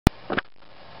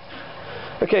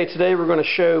Okay, today we're going to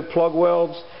show plug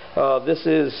welds. This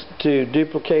is to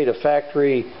duplicate a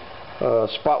factory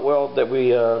spot weld that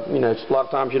we, a lot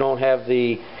of times you don't have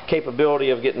the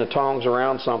capability of getting the tongs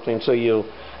around something, so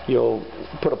you'll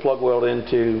put a plug weld in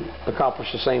to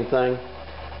accomplish the same thing.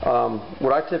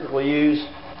 What I typically use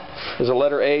is a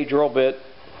letter A drill bit.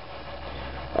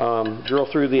 Drill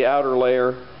through the outer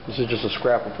layer. This is just a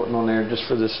scrap I'm putting on there just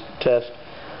for this test.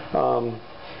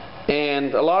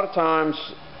 And a lot of times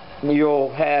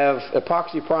you'll have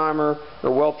epoxy primer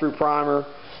or weld through primer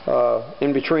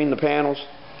in between the panels.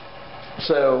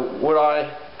 So what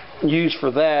I use for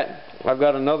that, I've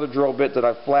got another drill bit that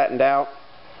I've flattened out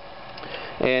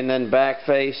and then back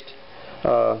faced,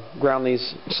 ground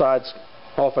these sides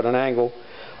off at an angle.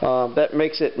 That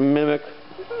makes it mimic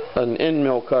an end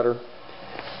mill cutter.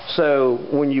 So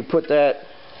when you put that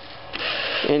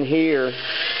in here,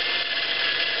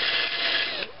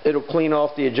 it'll clean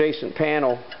off the adjacent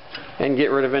panel and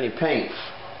get rid of any paint.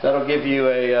 That'll give you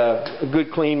a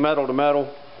good clean metal to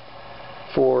metal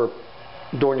for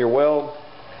doing your weld.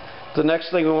 The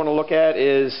next thing we want to look at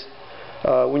is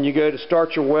when you go to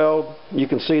start your weld, you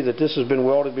can see that this has been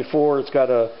welded before. It's got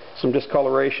some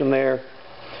discoloration there.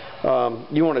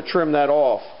 You want to trim that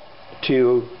off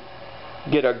to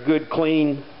get a good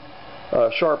clean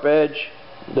sharp edge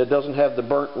that doesn't have the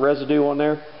burnt residue on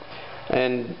there,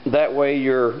 and that way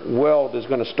your weld is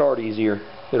going to start easier.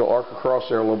 It'll arc across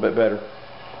there a little bit better.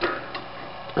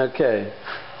 Okay,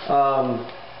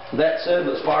 that said,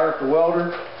 let's fire up the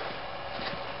welder.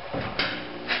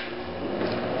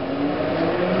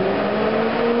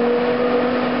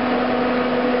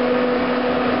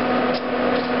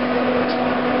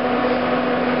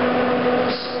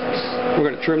 We're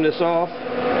going to trim this off.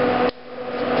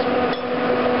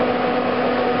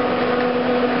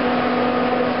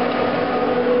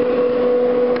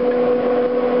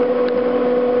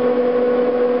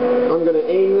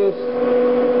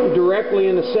 Directly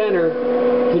in the center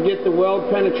to get the weld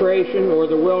penetration or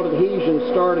the weld adhesion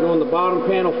started on the bottom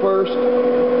panel first,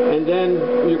 and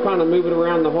then you're kind of moving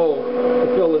around the hole to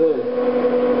fill it in.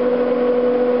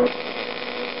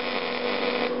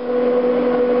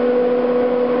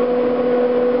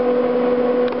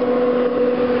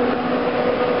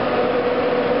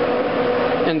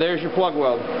 And there's your plug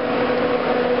weld.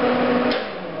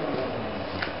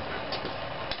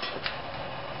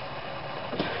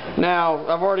 Now,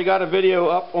 I've already got a video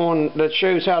up on that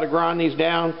shows how to grind these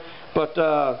down, but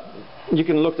you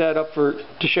can look that up to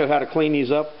show how to clean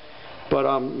these up. But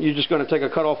you're just going to take a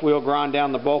cutoff wheel, grind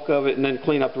down the bulk of it, and then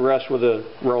clean up the rest with a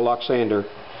roll lock sander.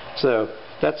 So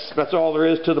that's all there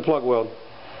is to the plug weld.